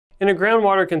In a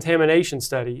groundwater contamination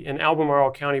study in Albemarle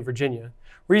County, Virginia,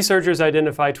 researchers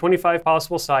identified 25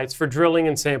 possible sites for drilling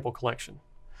and sample collection.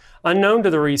 Unknown to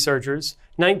the researchers,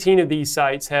 19 of these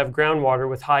sites have groundwater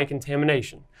with high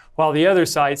contamination, while the other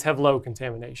sites have low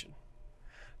contamination.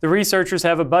 The researchers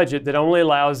have a budget that only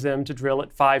allows them to drill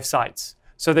at 5 sites,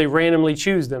 so they randomly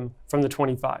choose them from the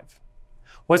 25.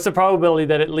 What's the probability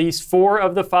that at least 4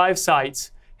 of the 5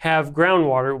 sites have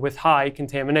groundwater with high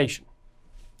contamination?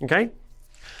 Okay?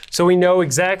 So we know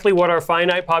exactly what our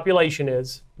finite population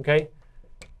is. Okay?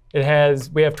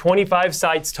 We have 25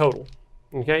 sites total.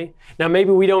 Okay? Now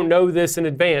maybe we don't know this in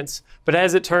advance, but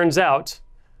as it turns out,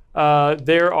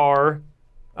 there are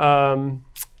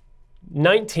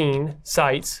 19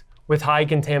 sites with high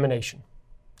contamination.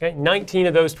 Okay? 19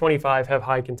 of those 25 have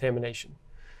high contamination.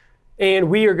 And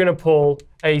we are going to pull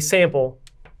a sample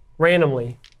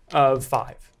randomly of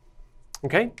 5.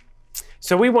 Okay?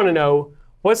 So we want to know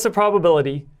what's the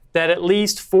probability that at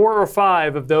least 4 or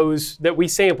 5 of those that we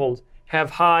sampled have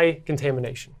high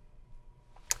contamination.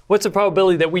 What's the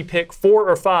probability that we pick 4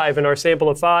 or 5 in our sample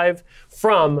of 5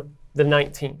 from the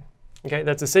 19? Okay,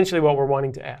 that's essentially what we're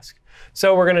wanting to ask.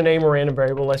 So we're going to name a random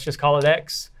variable. Let's just call it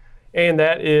x. And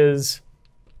that is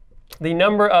the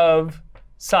number of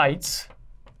sites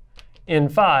in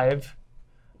 5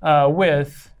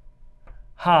 with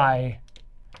high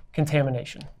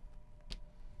contamination.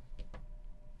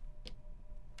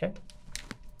 Okay.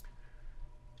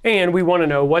 And we want to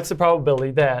know what's the probability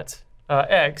that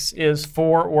x is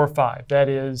 4 or 5. That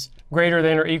is greater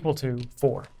than or equal to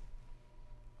 4.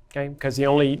 Okay, because the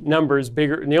only number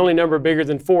bigger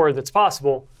than 4 that's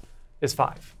possible is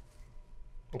 5.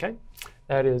 Okay,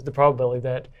 that is the probability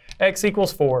that x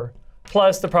equals 4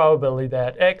 plus the probability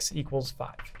that x equals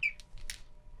 5.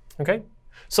 Okay,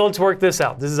 so let's work this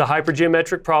out. This is a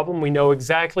hypergeometric problem. We know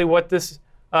exactly what this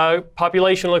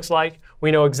population looks like. We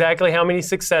know exactly how many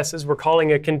successes. We're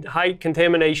calling a high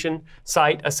contamination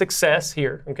site a success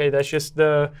here. Okay, that's just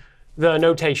the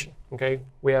notation. Okay,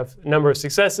 we have a number of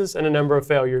successes and a number of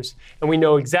failures, and we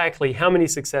know exactly how many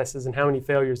successes and how many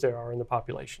failures there are in the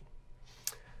population.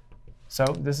 So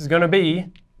this is going to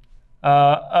be,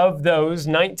 of those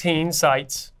 19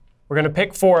 sites, we're going to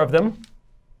pick 4 of them.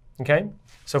 Okay,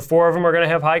 so 4 of them are going to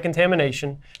have high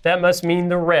contamination. That must mean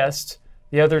the rest,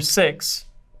 the other 6,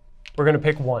 we're going to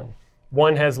pick 1.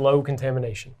 1 has low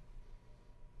contamination.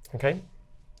 Okay.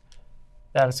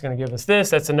 That's going to give us this.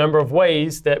 That's the number of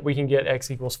ways that we can get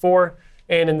x equals 4.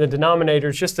 And in the denominator,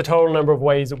 it's just the total number of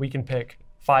ways that we can pick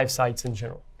 5 sites in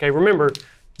general. Okay, remember,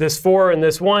 this 4 and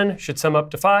this 1 should sum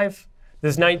up to 5.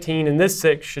 This 19 and this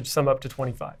 6 should sum up to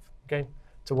 25. Okay,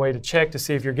 it's a way to check to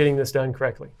see if you're getting this done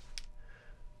correctly.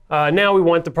 Now we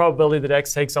want the probability that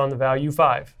x takes on the value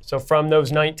 5. So from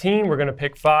those 19, we're going to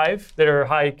pick 5 that are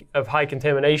of high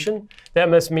contamination. That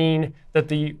must mean that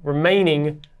the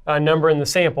remaining number in the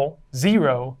sample,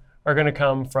 0, are going to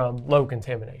come from low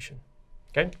contamination.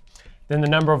 Okay? Then the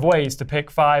number of ways to pick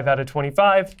 5 out of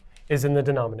 25 is in the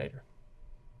denominator.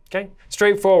 Okay?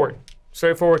 Straightforward.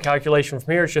 Straightforward calculation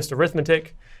from here. It's just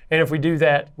arithmetic. And if we do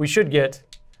that, we should get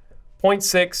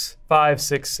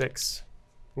 0.6566.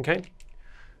 Okay?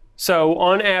 So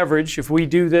on average, if we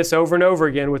do this over and over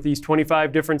again with these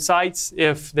 25 different sites,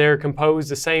 if they're composed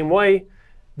the same way,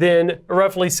 then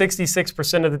roughly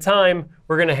 66% of the time,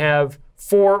 we're going to have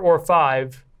 4 or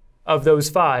 5 of those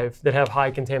 5 that have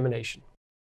high contamination.